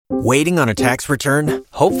Waiting on a tax return?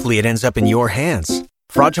 Hopefully it ends up in your hands.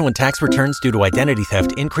 Fraudulent tax returns due to identity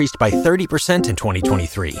theft increased by 30% in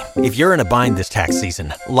 2023. If you're in a bind this tax season,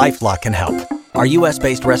 LifeLock can help. Our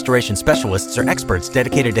U.S.-based restoration specialists are experts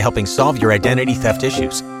dedicated to helping solve your identity theft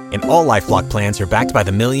issues. And all LifeLock plans are backed by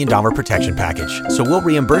the $1 Million Protection Package. So we'll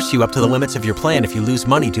reimburse you up to the limits of your plan if you lose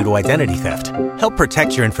money due to identity theft. Help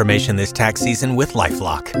protect your information this tax season with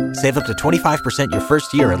LifeLock. Save up to 25% your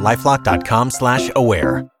first year at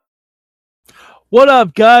LifeLock.com/aware. What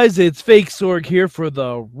up, guys? It's Fake Sorg here for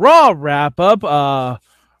the Raw Wrap Up.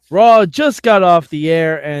 Raw just got off the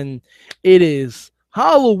air, and it is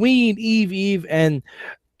Halloween Eve. And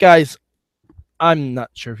guys, I'm not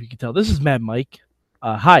sure if you can tell. This is Mad Mike.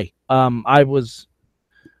 Hi. I was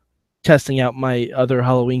testing out my other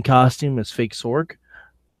Halloween costume as Fake Sorg.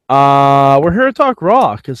 We're here to talk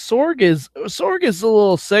Raw because Sorg is a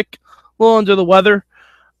little sick, a little under the weather.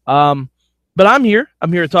 But I'm here.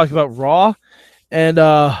 I'm here to talk about Raw. And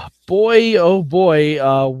boy, oh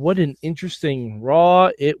boy, what an interesting Raw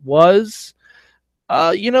it was.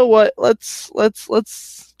 You know what? Let's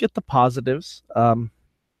get the positives.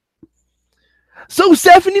 So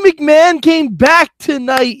Stephanie McMahon came back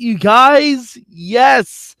tonight, you guys.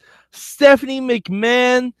 Yes, Stephanie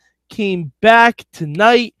McMahon came back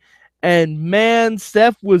tonight, and man,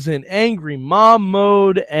 Steph was in angry mom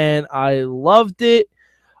mode, and I loved it.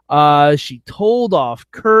 She told off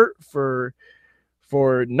Kurt for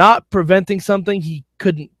not preventing something he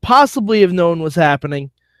couldn't possibly have known was happening.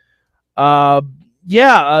 What'd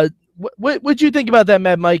you think about that,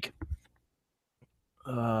 Mad Mike?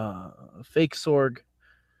 Fake Sorg.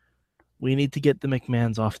 We need to get the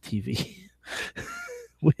McMahons off TV.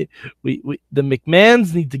 we the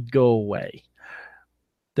McMahons need to go away.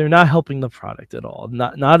 They're not helping the product at all.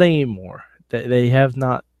 Not anymore. They have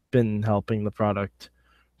not been helping the product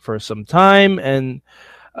for some time, and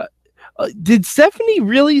did Stephanie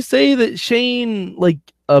really say that Shane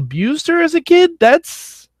abused her as a kid?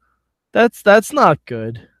 That's not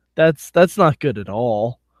good. That's not good at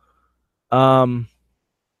all. Steph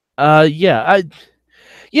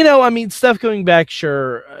coming back,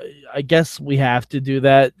 sure. I guess we have to do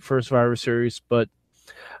that for Survivor Series, but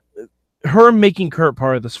her making Kurt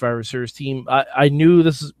part of the Survivor Series team, we knew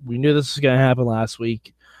this was going to happen last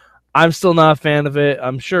week. I'm still not a fan of it.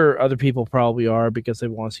 I'm sure other people probably are because they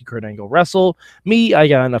want to see Kurt Angle wrestle. Me, I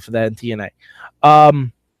got enough of that in TNA.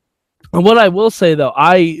 And what I will say, though,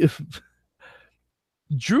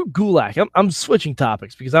 Drew Gulak, I'm switching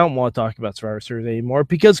topics because I don't want to talk about Survivor Series anymore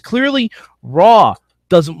because clearly Raw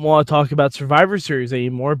doesn't want to talk about Survivor Series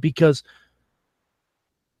anymore because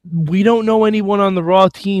we don't know anyone on the Raw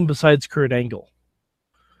team besides Kurt Angle.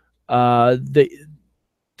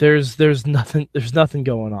 There's nothing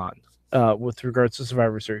going on with regards to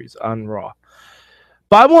Survivor Series on Raw.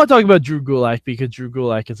 But I want to talk about Drew Gulak because Drew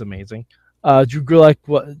Gulak is amazing. Drew Gulak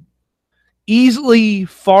was easily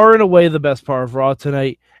far and away the best part of Raw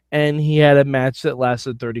tonight, and he had a match that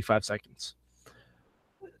lasted 35 seconds.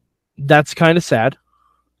 That's kind of sad,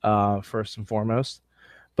 first and foremost.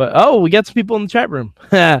 But, we got some people in the chat room.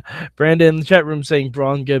 Brandon in the chat room saying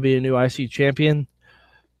Braun going to be a new IC champion.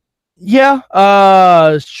 Yeah,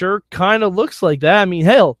 sure kind of looks like that. I mean,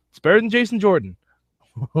 hell, it's better than Jason Jordan.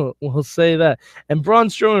 We'll say that. And Braun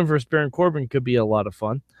Strowman versus Baron Corbin could be a lot of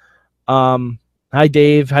fun. Hi,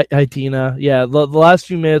 Dave. Hi, Tina. Yeah, the last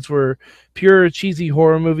few minutes were pure cheesy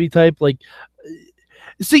horror movie type. All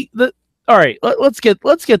right, let's get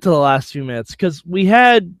to the last few minutes because we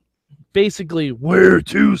had basically Where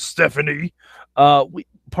to, Stephanie?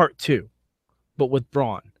 Part 2, but with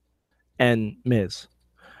Braun and Miz.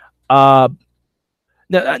 Now,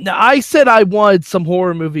 I said I wanted some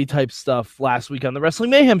horror movie type stuff last week on the Wrestling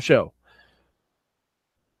Mayhem show.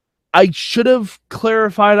 I should have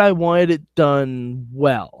clarified I wanted it done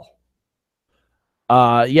well.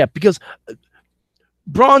 Because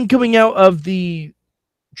Braun coming out of the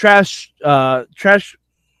trash, the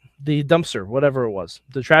dumpster, whatever it was,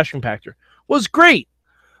 the trash compactor, was great.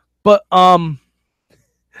 But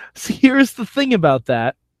see, here's the thing about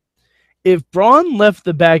that. If Braun left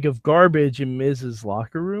the bag of garbage in Miz's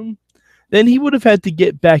locker room, then he would have had to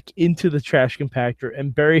get back into the trash compactor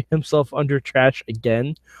and bury himself under trash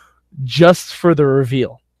again just for the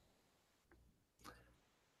reveal.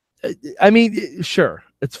 I mean, sure,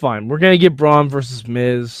 it's fine. We're going to get Braun versus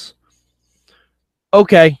Miz.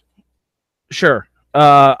 Okay, sure.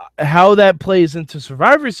 How that plays into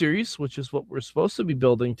Survivor Series, which is what we're supposed to be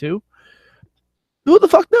building to, who the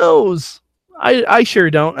fuck knows? I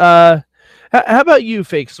sure don't. How about you,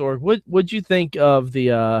 Fake Sorg? What'd you think of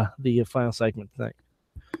the final segment tonight?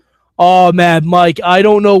 Oh, Mad Mike, I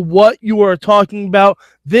don't know what you are talking about.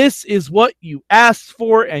 This is what you asked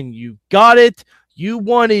for, and you got it. You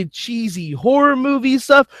wanted cheesy horror movie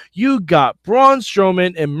stuff. You got Braun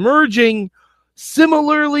Strowman emerging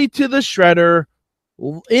similarly to the Shredder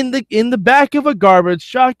in the back of a garbage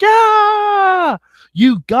truck. Ah!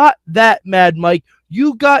 You got that, Mad Mike.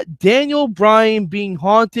 You got Daniel Bryan being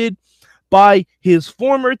haunted by his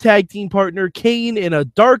former tag team partner Kane in a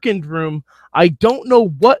darkened room. I don't know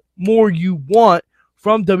what more you want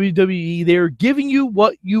from WWE. They're giving you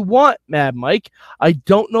what you want, Mad Mike. I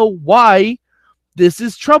don't know why this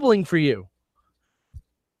is troubling for you.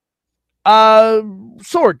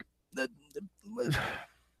 Sorg,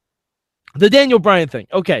 the Daniel Bryan thing.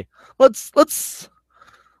 Okay, let's go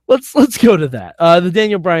to that. The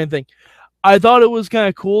Daniel Bryan thing. I thought it was kind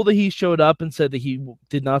of cool that he showed up and said that he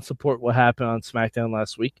did not support what happened on SmackDown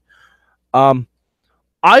last week.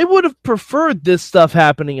 I would have preferred this stuff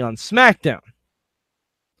happening on SmackDown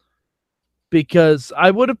because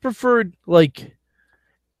I would have preferred like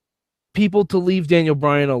people to leave Daniel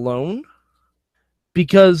Bryan alone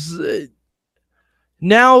because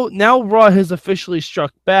now Raw has officially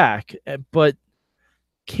struck back, but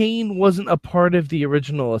Kane wasn't a part of the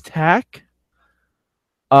original attack.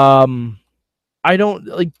 I don't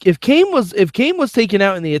like if Kane was taken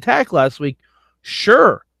out in the attack last week,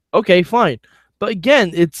 sure. Okay, fine. But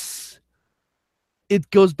again, it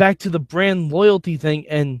goes back to the brand loyalty thing,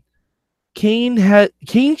 and Kane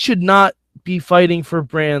should not be fighting for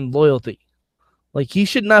brand loyalty. Like he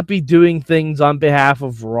should not be doing things on behalf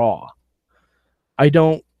of Raw. I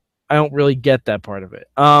don't really get that part of it.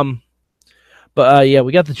 But yeah,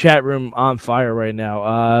 we got the chat room on fire right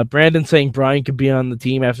now. Brandon saying Bryan could be on the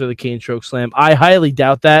team after the Kane chokeslam. I highly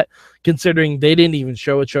doubt that, considering they didn't even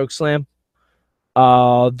show a chokeslam.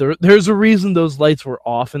 There's a reason those lights were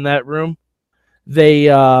off in that room.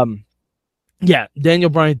 Daniel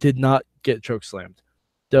Bryan did not get chokeslammed.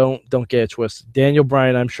 Don't get it twisted. Daniel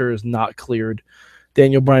Bryan, I'm sure, is not cleared.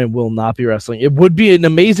 Daniel Bryan will not be wrestling. It would be an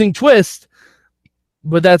amazing twist,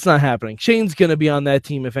 but that's not happening. Shane's going to be on that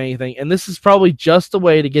team, if anything, and this is probably just a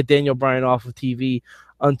way to get Daniel Bryan off of TV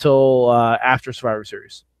until after Survivor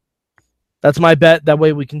Series. That's my bet. That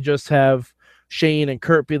way we can just have Shane and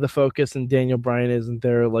Kurt be the focus, and Daniel Bryan isn't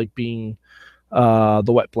there like being the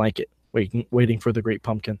wet blanket, waiting for the Great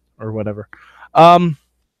Pumpkin or whatever.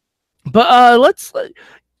 Let's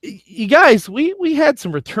you guys, we had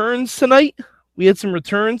some returns tonight. We had some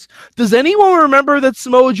returns. Does anyone remember that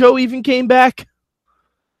Samoa Joe even came back?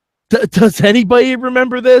 Does anybody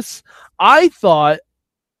remember this? I thought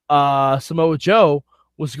Samoa Joe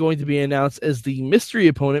was going to be announced as the mystery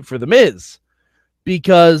opponent for The Miz,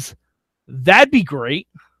 because that'd be great.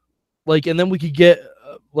 Like, and then we could get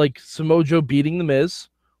like Samoa Joe beating The Miz,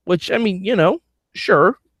 which, I mean,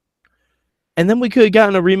 sure. And then we could have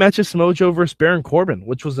gotten a rematch of Samoa Joe versus Baron Corbin,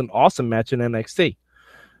 which was an awesome match in NXT.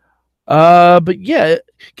 But yeah,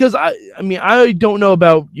 because I don't know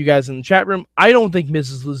about you guys in the chat room. I don't think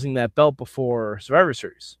Miz is losing that belt before Survivor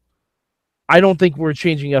Series. I don't think we're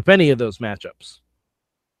changing up any of those matchups.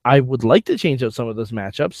 I would like to change up some of those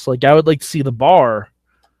matchups. Like, I would like to see the Bar.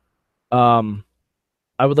 I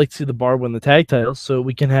would like to see the Bar win the tag titles so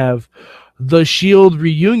we can have the Shield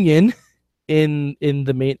reunion in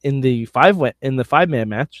the 5-man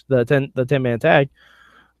match, the 10-man tag.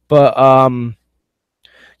 But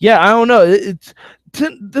yeah, I don't know.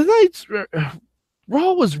 Tonight's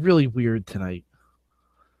Raw was really weird tonight.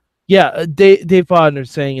 Yeah, Dave Bodner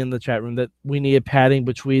saying in the chat room that we need a padding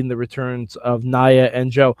between the returns of Nia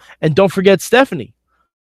and Joe. And don't forget Stephanie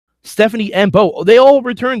and Bo. They all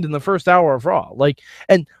returned in the first hour of Raw.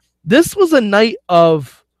 And this was a night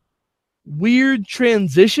of weird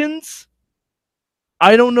transitions.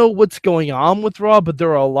 I don't know what's going on with Raw, but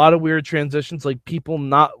there are a lot of weird transitions. Like, people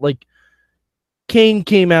not like Kane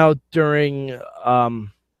came out during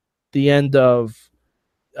the end of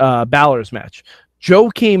Balor's match. Joe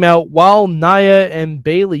came out while Nia and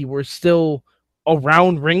Bayley were still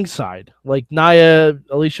around ringside. Like, Nia,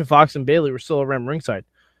 Alicia Fox, and Bayley were still around ringside.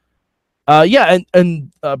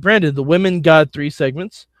 And Brandon, the women got 3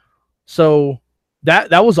 segments, so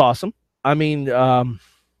that was awesome. I mean,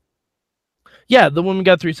 yeah, the women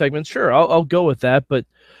got 3 segments. Sure, I'll go with that, but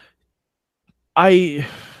I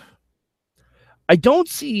don't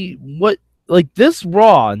see what, like, this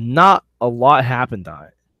Raw. Not a lot happened on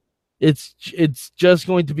it. It's just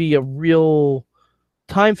going to be a real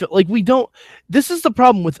time fit. Like, we don't. This is the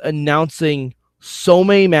problem with announcing so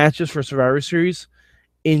many matches for Survivor Series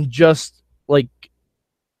in just like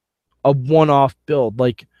a one-off build.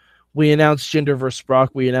 Like, we announced Jinder versus Brock.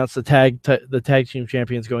 We announced the tag team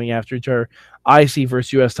champions going after each other. IC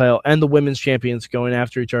versus US title and the women's champions going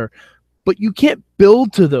after each other. But you can't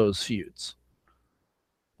build to those feuds.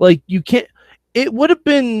 Like, you can't. It would have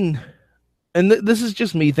been, and this is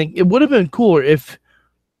just me thinking, it would have been cooler if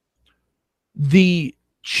the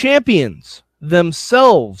champions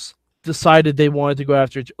themselves decided they wanted to go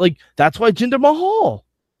after it. Like, that's why Jinder Mahal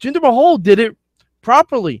did it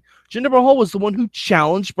properly. Jinder Mahal was the one who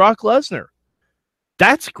challenged Brock Lesnar.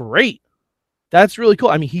 That's great. That's really cool.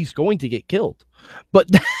 I mean, he's going to get killed, but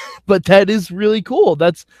that is really cool.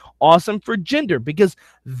 That's awesome for Jinder, because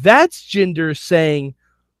that's Jinder saying,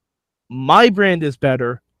 my brand is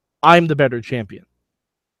better. I'm the better champion.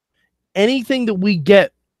 Anything that we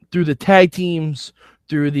get through the tag teams,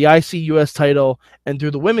 through the IC US title, and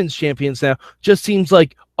through the women's champions now just seems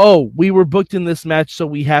like, oh, we were booked in this match, so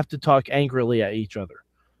we have to talk angrily at each other.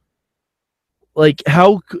 Like,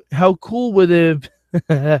 how cool would it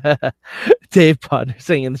have, Dave Potter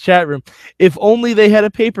saying in the chat room, if only they had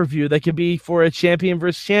a pay-per-view that could be for a champion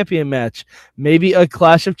versus champion match, maybe a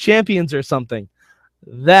Clash of Champions or something.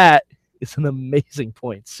 That is an amazing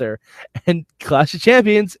point, sir. And Clash of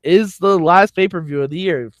Champions is the last pay-per-view of the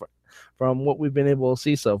year from what we've been able to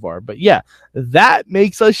see so far. But yeah, that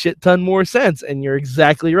makes a shit ton more sense. And you're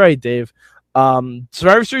exactly right, Dave.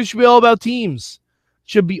 Survivor Series should be all about teams.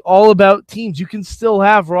 Should be all about teams. You can still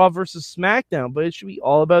have Raw versus SmackDown, but it should be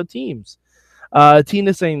all about teams.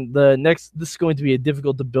 Tina saying this is going to be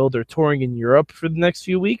difficult to build. They're touring in Europe for the next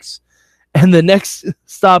few weeks. And the next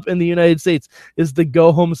stop in the United States is the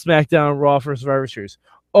Go Home SmackDown Raw for Survivor Series.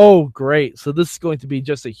 Oh, great. So this is going to be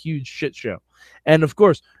just a huge shit show. And of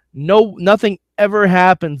course, nothing ever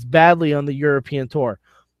happens badly on the European tour.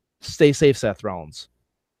 Stay safe, Seth Rollins.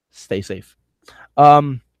 Stay safe.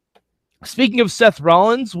 Speaking of Seth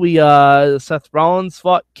Rollins, Seth Rollins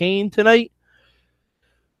fought Kane tonight.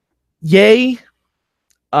 Yay.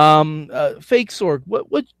 Fake Sorg,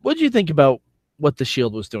 what do you think about what the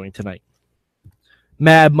Shield was doing tonight?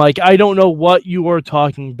 Mad Mike, I don't know what you are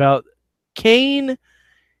talking about. Kane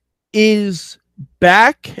is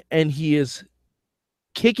back and he is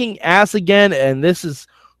kicking ass again, and this is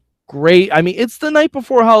great. I mean, it's the night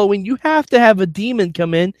before Halloween. You have to have a demon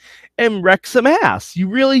come in and wreck some ass. You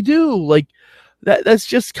really do. Like, that's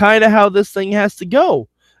just kind of how this thing has to go.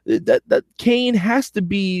 That Kane has to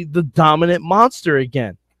be the dominant monster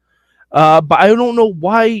again. But I don't know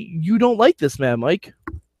why you don't like this, man, Mike.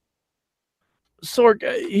 Sorg,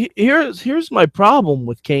 here's my problem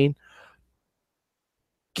with Kane.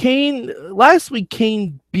 Last week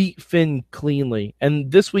Kane beat Finn cleanly,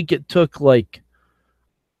 and this week it took like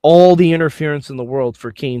all the interference in the world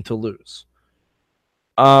for Kane to lose.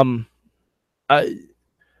 I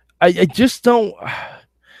just don't.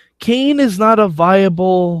 Kane is not a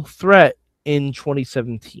viable threat in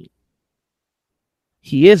 2017.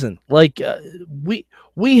 He isn't. Like,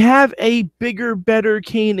 we have a bigger, better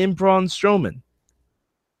Kane in Braun Strowman.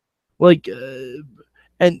 Like,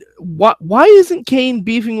 and why isn't Kane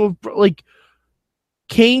beefing with, like,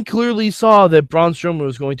 Kane clearly saw that Braun Strowman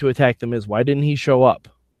was going to attack The Miz. Why didn't he show up?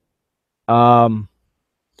 I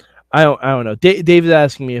don't know. David's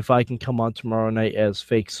asking me if I can come on tomorrow night as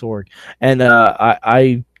Fake Sorg, and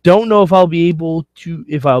I don't know if I'll be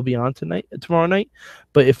on tomorrow night,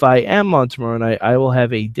 but if I am on tomorrow night, I will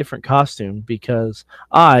have a different costume because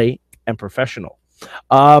I am professional.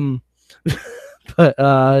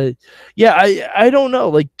 But yeah, I don't know.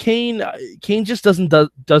 Like, Kane just doesn't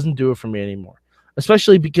do it for me anymore,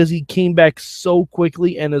 especially because he came back so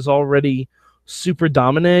quickly and is already super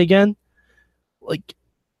dominant again. Like,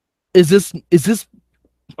 is this?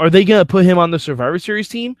 Are they going to put him on the Survivor Series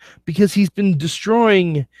team? Because he's been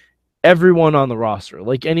destroying everyone on the roster,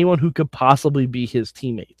 like anyone who could possibly be his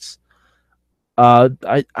teammates.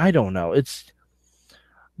 I don't know.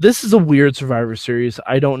 This is a weird Survivor Series.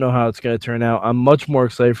 I don't know how it's going to turn out. I'm much more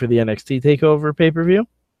excited for the NXT TakeOver pay-per-view,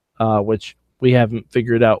 which we haven't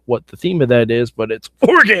figured out what the theme of that is, but it's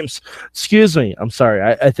War Games. Excuse me. I'm sorry.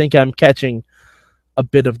 I think I'm catching a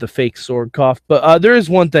bit of the Fake Sorg cough, but there is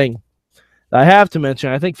one thing I have to mention.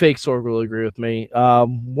 I think Fake Sorg will agree with me.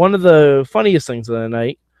 One of the funniest things of the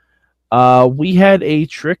night, we had a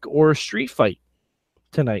trick or street fight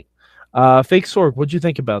tonight. Fake Sorg, what'd you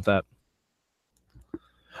think about that?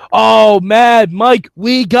 Oh, Mad Mike,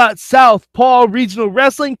 we got Southpaw Regional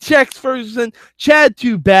Wrestling, Chex Ferguson, Chad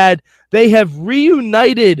Too Bad. They have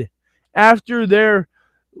reunited after their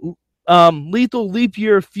Lethal Leap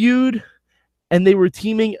Year feud, and they were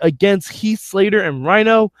teaming against Heath Slater and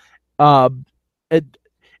Rhino. It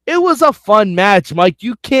was a fun match, Mike.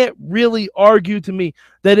 You can't really argue to me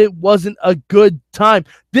that it wasn't a good time.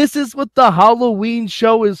 This is what the Halloween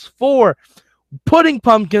show is for. putting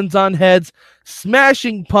pumpkins on heads,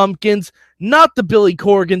 smashing pumpkins, not the Billy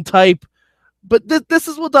Corgan type. But this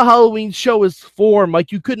is what the Halloween show is for,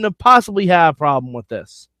 Mike. You couldn't have possibly had a problem with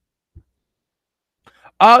this.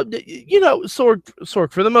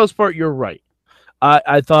 Sorg, for the most part, you're right.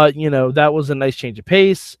 I thought, that was a nice change of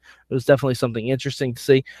pace. It was definitely something interesting to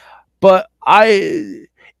see. But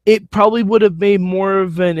it probably would have made more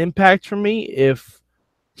of an impact for me if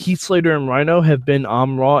Heath Slater and Rhino have been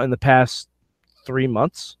on Raw in the past 3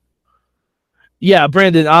 months. Yeah,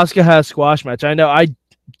 Brandon, Asuka has a squash match. I know. I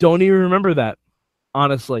don't even remember that,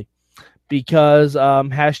 honestly, because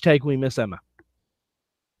hashtag we miss Emma.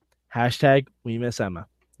 Hashtag we miss Emma.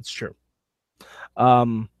 It's true.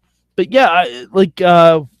 But yeah,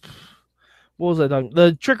 what was I talking?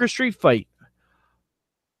 The trick or treat fight.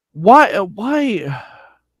 Why?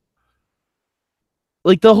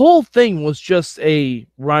 Like, the whole thing was just a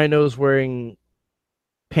Rhinos wearing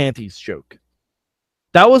panties joke.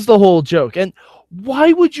 That was the whole joke. And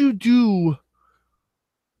why would you do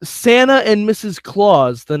Santa and Mrs.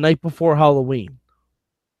 Claus the night before Halloween?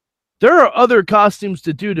 There are other costumes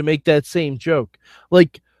to do to make that same joke.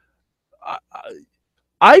 Like,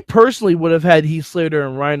 I personally would have had Heath Slater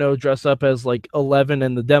and Rhino dress up as, like, 11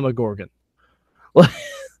 and the Demogorgon. Like,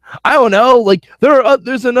 I don't know. Like,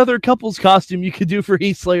 there's another couple's costume you could do for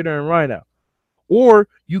Heath Slater and Rhino. Or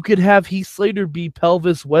you could have Heath Slater be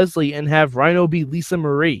Pelvis Wesley and have Rhino be Lisa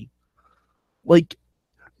Marie. Like,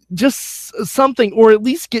 just something. Or at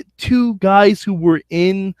least get two guys who were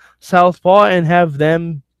in Southpaw and have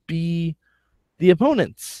them be the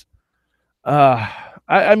opponents.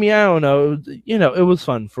 I mean, I don't know. It was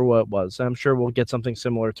fun for what it was. I'm sure we'll get something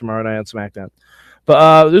similar tomorrow night on SmackDown.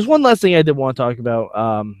 But there's one last thing I did want to talk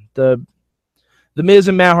about. The Miz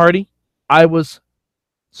and Matt Hardy. I was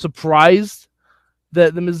surprised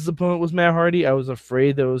that the Miz's opponent was Matt Hardy. I was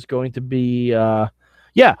afraid that it was going to be...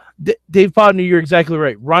 Dave Podner, you're exactly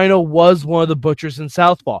right. Rhino was one of the butchers in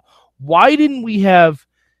Southpaw. Why didn't we have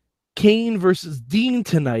Kane versus Dean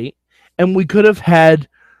tonight, and we could have had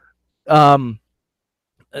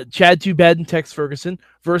Chad Too Bad and Tex Ferguson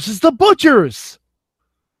versus the Butchers?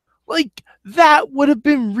 Like, that would have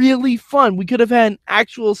been really fun. We could have had an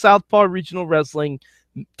actual Southpaw Regional Wrestling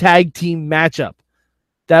tag team matchup.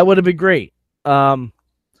 That would have been great.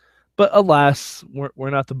 But alas, we're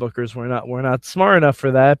not the bookers. We're not smart enough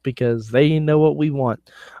for that because they know what we want.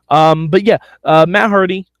 But yeah, Matt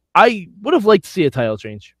Hardy, I would have liked to see a title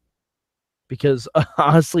change because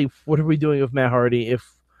honestly, what are we doing with Matt Hardy if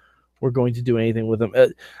we're going to do anything with him?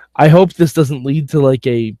 I hope this doesn't lead to like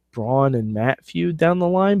a Braun and Matt feud down the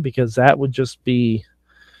line because that would just be,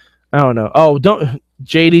 I don't know. Oh, don't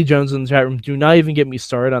JD Jones in the chat room. Do not even get me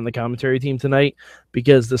started on the commentary team tonight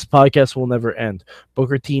because this podcast will never end.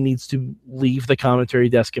 Booker T needs to leave the commentary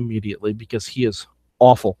desk immediately because he is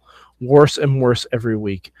awful, worse and worse every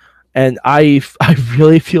week. And I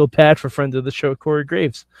really feel bad for friend of the show, Corey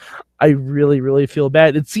Graves. I really, really feel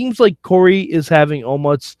bad. It seems like Corey is having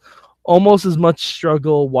almost as much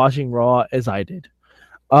struggle watching Raw as I did.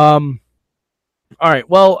 All right,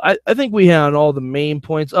 well, I think we hit on all the main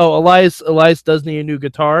points. Oh, Elias does need a new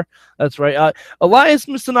guitar. That's right. Elias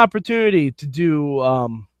missed an opportunity to do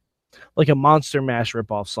like a Monster Mash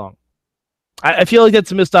ripoff song. I feel like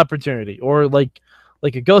that's a missed opportunity, or like a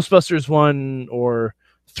Ghostbusters one, or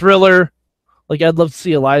Thriller. Like, I'd love to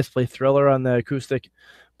see Elias play Thriller on the acoustic.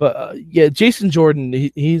 But yeah, Jason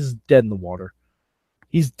Jordan, he's dead in the water.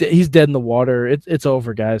 He's dead in the water. It's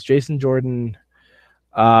over, guys. Jason Jordan.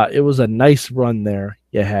 It was a nice run there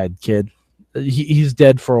you had, kid. He's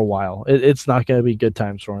dead for a while. It's not going to be good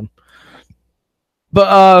times for him.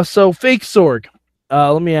 But so Fake Sorg,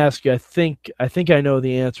 let me ask you. I think I know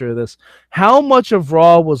the answer to this. How much of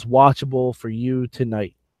Raw was watchable for you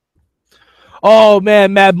tonight? Oh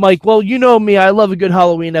man, Mad Mike. Well, you know me. I love a good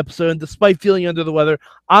Halloween episode, and despite feeling under the weather,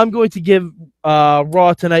 I'm going to give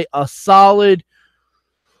Raw tonight a solid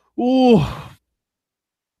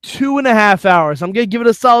 2.5 hours. I'm gonna give it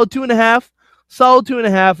a solid 2.5. Solid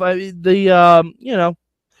 2.5.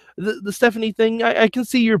 The Stephanie thing. I can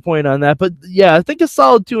see your point on that, but yeah, I think a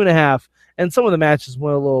solid 2.5. And some of the matches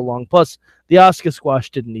went a little long. Plus, the Asuka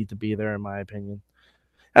squash didn't need to be there, in my opinion.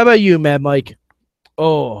 How about you, Mad Mike?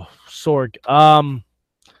 Oh, Sorg.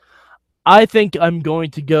 I think I'm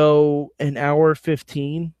going to go an hour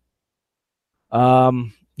 15.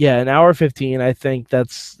 Yeah, an hour 15. I think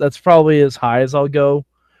that's probably as high as I'll go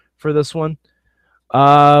for this one.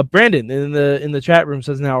 Brandon in the chat room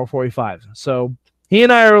says an hour 45. So he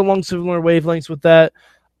and I are along similar wavelengths with that.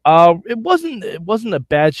 It wasn't a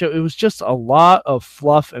bad show. It was just a lot of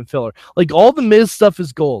fluff and filler. Like, all the Miz stuff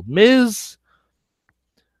is gold. Miz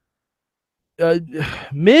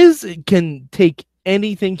Miz can take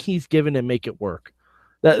anything he's given and make it work.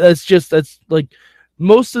 That's like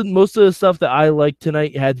most of the stuff that I liked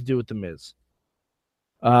tonight had to do with the Miz.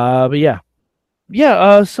 But yeah.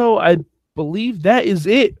 So I believe that is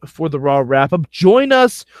it for the Raw wrap up. Join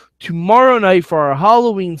us tomorrow night for our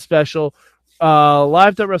Halloween special.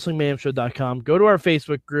 Live.WrestlingMayhemShow.com. Go to our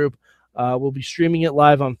Facebook group. We'll be streaming it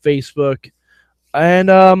live on Facebook.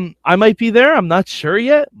 And I might be there. I'm not sure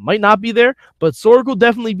yet. Might not be there. But Sorg will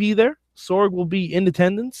definitely be there. Sorg will be in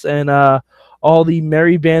attendance. And all the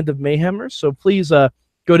merry band of Mayhemers. So please go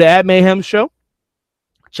to @MayhemShow.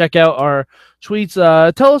 Check out our tweets.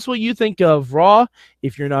 Tell us what you think of Raw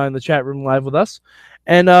if you're not in the chat room live with us.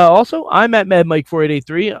 And also, I'm at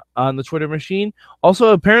MadMike4883 on the Twitter machine.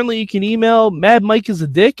 Also, apparently, you can email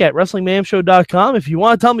madmikeisadick at WrestlingMayhemShow.com if you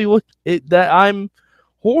want to tell me that I'm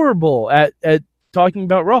horrible at talking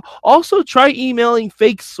about Raw. Also, try emailing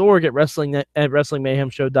Fake Sorg at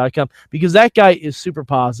WrestlingMayhemShow.com because that guy is super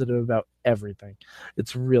positive about everything.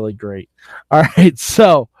 It's really great. All right,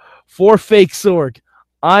 so for Fake Sorg,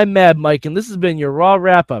 I'm Mad Mike, and this has been your Raw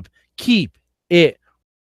wrap-up. Keep it.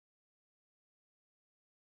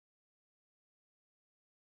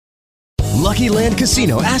 Lucky Land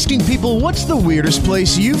Casino, asking people, what's the weirdest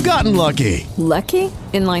place you've gotten lucky? Lucky?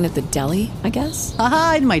 In line at the deli, I guess?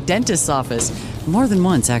 Aha, in my dentist's office. More than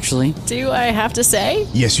once, actually. Do I have to say?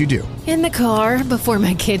 Yes, you do. In the car before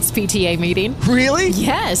my kids' PTA meeting. Really?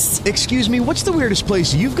 Yes. Excuse me, what's the weirdest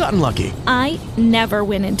place you've gotten lucky? I never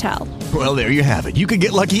win and tell. Well, there you have it. You can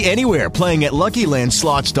get lucky anywhere, playing at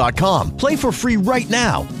LuckyLandSlots.com. Play for free right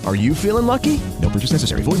now. Are you feeling lucky? No purchase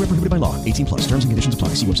necessary. Void where prohibited by law. 18+. Terms and conditions apply.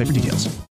 See website for details.